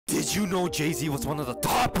Did you know Jay-Z was one of the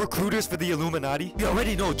top recruiters for the Illuminati? We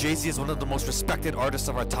already know Jay-Z is one of the most respected artists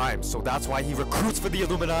of our time, so that's why he recruits for the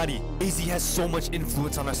Illuminati. Jay-Z has so much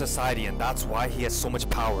influence on our society, and that's why he has so much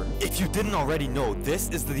power. If you didn't already know, this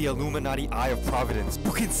is the Illuminati Eye of Providence.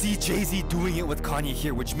 You can see Jay-Z doing it with Kanye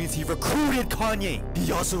here, which means he recruited Kanye.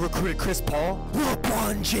 He also recruited Chris Paul,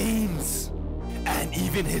 LeBron James, and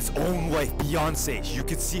even his own wife, Beyonce. You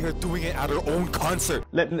can see her doing it at her own concert.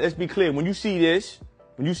 Let's be clear. When you see this,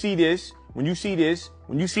 when you see this, when you see this,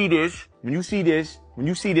 when you see this, when you see this, when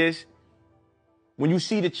you see this, when you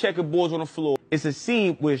see the checkerboards on the floor, it's a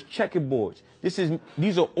scene where it's checkerboards.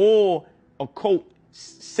 These are all occult,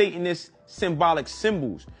 Satanist, symbolic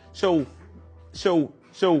symbols. So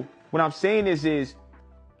what I'm saying is,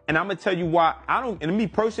 and I'm gonna tell you why and me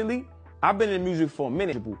personally, I've been in music for a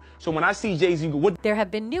minute. So when I see Jay-Z go, what? There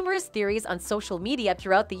have been numerous theories on social media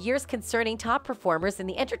throughout the years concerning top performers in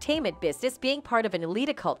the entertainment business being part of an elite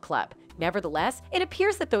occult club. Nevertheless, it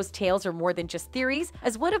appears that those tales are more than just theories,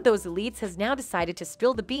 as one of those elites has now decided to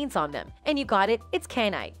spill the beans on them. And you got it, it's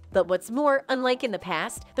Kanye. But what's more, unlike in the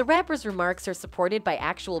past, the rapper's remarks are supported by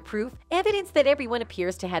actual proof, evidence that everyone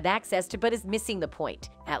appears to have access to but is missing the point.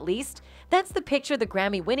 At least, that's the picture the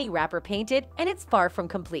Grammy-winning rapper painted, and it's far from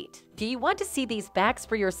complete. Do you want to see these facts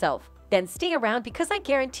for yourself? Then stay around, because I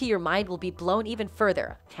guarantee your mind will be blown even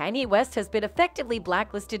further. Kanye West has been effectively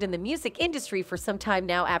blacklisted in the music industry for some time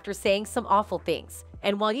now after saying some awful things.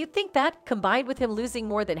 And while you think that, combined with him losing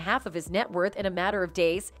more than half of his net worth in a matter of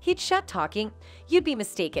days, he'd shut talking, you'd be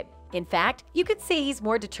mistaken. In fact, you could say he's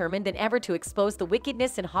more determined than ever to expose the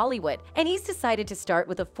wickedness in Hollywood, and he's decided to start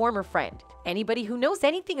with a former friend. Anybody who knows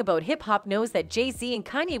anything about hip-hop knows that Jay-Z and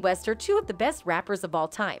Kanye West are two of the best rappers of all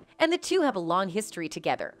time, and the two have a long history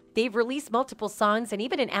together. They've released multiple songs and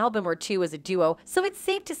even an album or two as a duo, so it's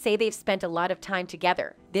safe to say they've spent a lot of time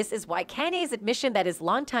together. This is why Kanye's admission that his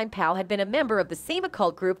longtime pal had been a member of the same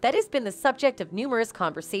occult group that has been the subject of numerous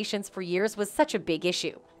conversations for years was such a big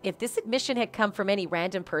issue. If this admission had come from any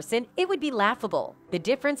random person, it would be laughable. The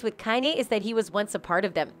difference with Kanye is that he was once a part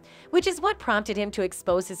of them, which is what prompted him to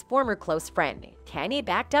expose his former close friend. Kanye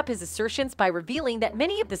backed up his assertions by revealing that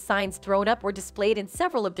many of the signs thrown up or displayed in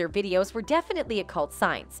several of their videos were definitely occult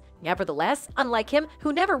signs. Nevertheless, unlike him,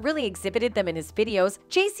 who never really exhibited them in his videos,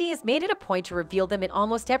 Jay-Z has made it a point to reveal them in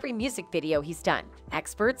almost every music video he's done.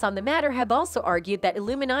 Experts on the matter have also argued that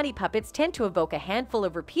Illuminati puppets tend to evoke a handful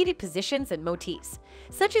of repeated positions and motifs,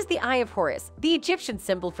 such as the Eye of Horus, the Egyptian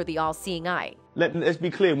symbol for the all-seeing eye. Let's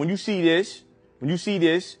be clear. When you see this, when you see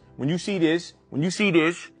this, when you see this, when you see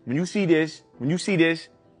this, when you see this, when you see this,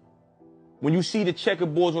 when you see the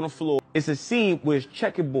checkerboards on the floor, it's a scene where it's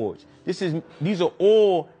checkerboards. These are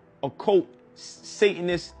all occult,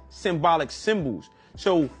 Satanist, symbolic symbols.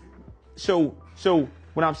 So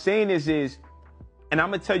what I'm saying is, and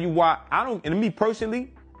I'm gonna tell you why and me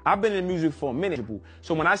personally, I've been in music for a minute.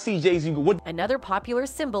 So when I see Jay-Z go, what? Another popular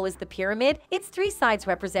symbol is the pyramid. Its three sides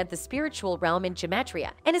represent the spiritual realm in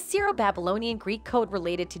gematria, and a Syro-Babylonian Greek code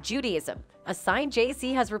related to Judaism. A sign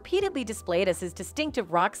Jay-Z has repeatedly displayed as his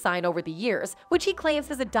distinctive rock sign over the years, which he claims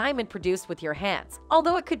is a diamond produced with your hands,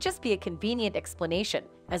 although it could just be a convenient explanation.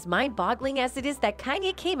 As mind-boggling as it is that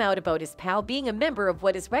Kanye came out about his pal being a member of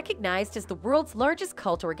what is recognized as the world's largest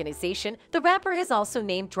cult organization, the rapper has also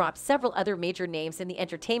name-dropped several other major names in the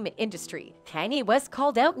entertainment industry. Kanye West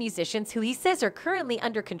called out musicians who he says are currently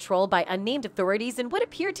under control by unnamed authorities in what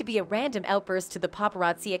appeared to be a random outburst to the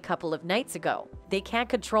paparazzi a couple of nights ago. "They can't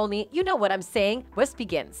control me, you know what I'm saying," West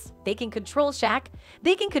begins. "They can control Shaq,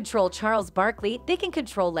 they can control Charles Barkley, they can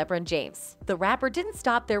control LeBron James." The rapper didn't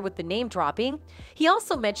stop there with the name dropping. He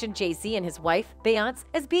also mentioned Jay-Z and his wife, Beyonce,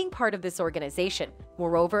 as being part of this organization.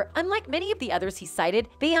 Moreover, unlike many of the others he cited,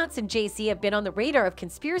 Beyonce and Jay-Z have been on the radar of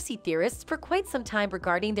conspiracy theorists for quite some time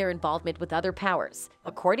regarding their involvement with other powers.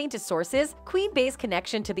 According to sources, Queen Bey's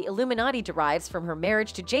connection to the Illuminati derives from her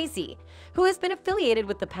marriage to Jay-Z, who has been affiliated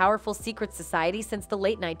with the powerful secret society since the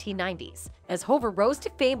late 1990s. As Hoover rose to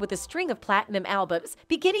fame with a string of platinum albums,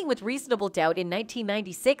 beginning with Reasonable Doubt in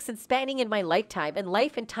 1996 and spanning In My Lifetime and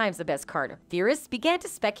Life and Times of S. Carter, theorists began to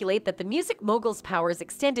speculate that the music mogul's powers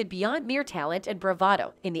extended beyond mere talent and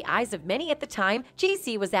bravado. In the eyes of many at the time,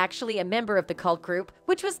 Jay-Z was actually a member of the cult group,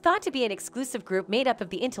 which was thought to be an exclusive group made up of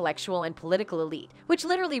the intellectual and political elite, which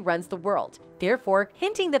literally runs the world, therefore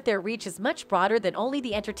hinting that their reach is much broader than only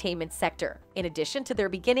the entertainment sector. In addition to their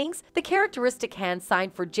beginnings, the characteristic hand sign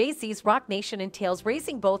for Jay-Z's Rock Nation entails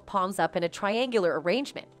raising both palms up in a triangular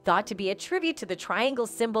arrangement, thought to be a tribute to the triangle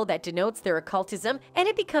symbol that denotes their occultism, and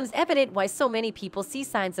it becomes evident why so many people see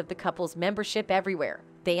signs of the couple's membership everywhere.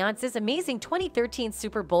 Beyonce's amazing 2013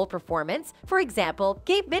 Super Bowl performance, for example,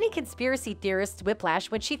 gave many conspiracy theorists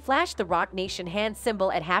whiplash when she flashed the Rock Nation hand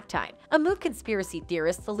symbol at halftime, a move conspiracy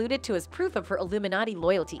theorists alluded to as proof of her Illuminati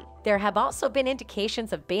loyalty. There have also been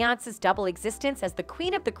indications of Beyonce's double existence as the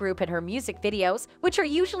queen of the group in her music videos, which are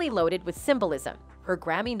usually loaded with symbolism. Her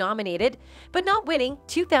Grammy-nominated, but not winning,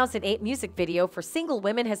 2008 music video for Single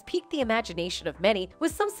Women has piqued the imagination of many,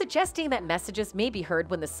 with some suggesting that messages may be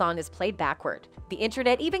heard when the song is played backward. The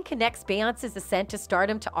internet even connects Beyonce's ascent to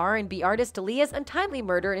stardom to R&B artist Aaliyah's untimely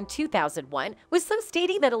murder in 2001, with some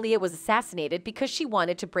stating that Aaliyah was assassinated because she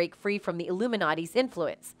wanted to break free from the Illuminati's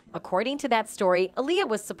influence. According to that story, Aaliyah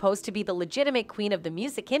was supposed to be the legitimate queen of the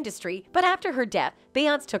music industry, but after her death,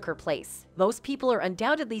 Beyonce took her place. Most people are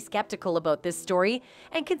undoubtedly skeptical about this story,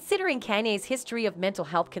 and considering Kanye's history of mental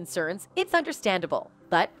health concerns, it's understandable.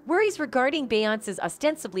 But worries regarding Beyonce's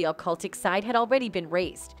ostensibly occultic side had already been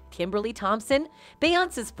raised. Kimberly Thompson,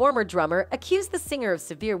 Beyonce's former drummer, accused the singer of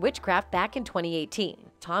severe witchcraft back in 2018.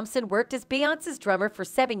 Thompson worked as Beyonce's drummer for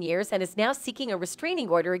 7 years and is now seeking a restraining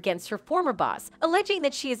order against her former boss, alleging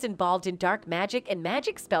that she is involved in dark magic and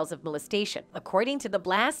magic spells of molestation. According to The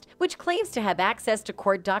Blast, which claims to have access to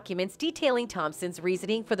court documents detailing Thompson's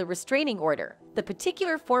reasoning for the restraining order, the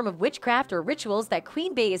particular form of witchcraft or rituals that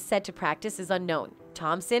Queen Bey is said to practice is unknown.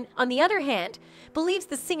 Thompson, on the other hand, believes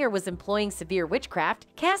the singer was employing severe witchcraft,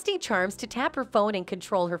 casting charms to tap her phone and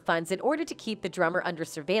control her funds in order to keep the drummer under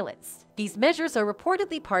surveillance. These measures are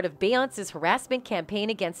reportedly part of Beyonce's harassment campaign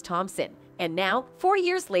against Thompson. And now, 4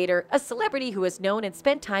 years later, a celebrity who has known and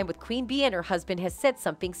spent time with Queen Bey and her husband has said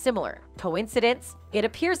something similar. Coincidence? It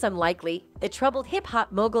appears unlikely. The troubled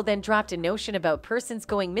hip-hop mogul then dropped a notion about persons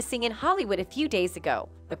going missing in Hollywood a few days ago.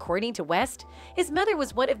 According to West, his mother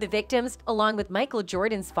was one of the victims, along with Michael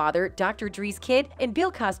Jordan's father, Dr. Dre's kid, and Bill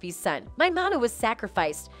Cosby's son. My mama was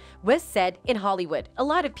sacrificed. West said, in Hollywood, a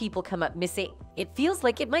lot of people come up missing. It feels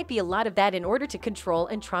like it might be a lot of that in order to control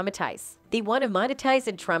and traumatize. They want to monetize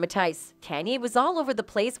and traumatize. Kanye was all over the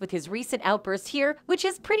place with his recent outburst here, which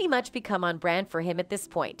has pretty much become on brand for him at this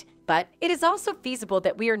point. But it is also feasible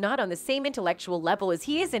that we are not on the same intellectual level as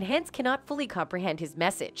he is and hence cannot fully comprehend his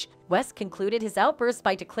message. West concluded his outburst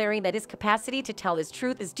by declaring that his capacity to tell his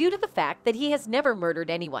truth is due to the fact that he has never murdered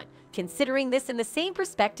anyone. Considering this in the same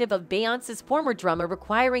perspective of Beyonce's former drummer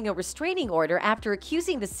requiring a restraining order after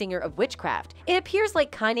accusing the singer of witchcraft, it appears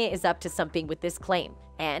like Kanye is up to something with this claim.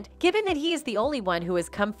 And given that he is the only one who has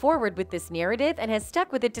come forward with this narrative and has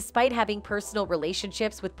stuck with it despite having personal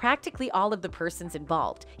relationships with practically all of the persons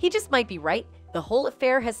involved, he just might be right. The whole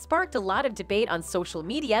affair has sparked a lot of debate on social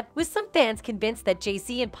media, with some fans convinced that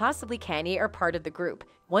Jay-Z and possibly Kanye are part of the group.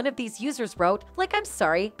 One of these users wrote, like, I'm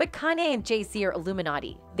sorry, but Kanye and Jay-Z are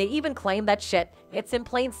Illuminati. They even claim that shit. It's in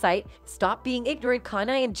plain sight. Stop being ignorant,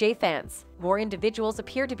 Kanye and Jay fans. More individuals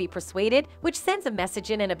appear to be persuaded, which sends a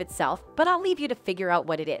message in and of itself, but I'll leave you to figure out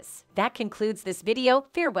what it is. That concludes this video.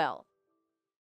 Farewell.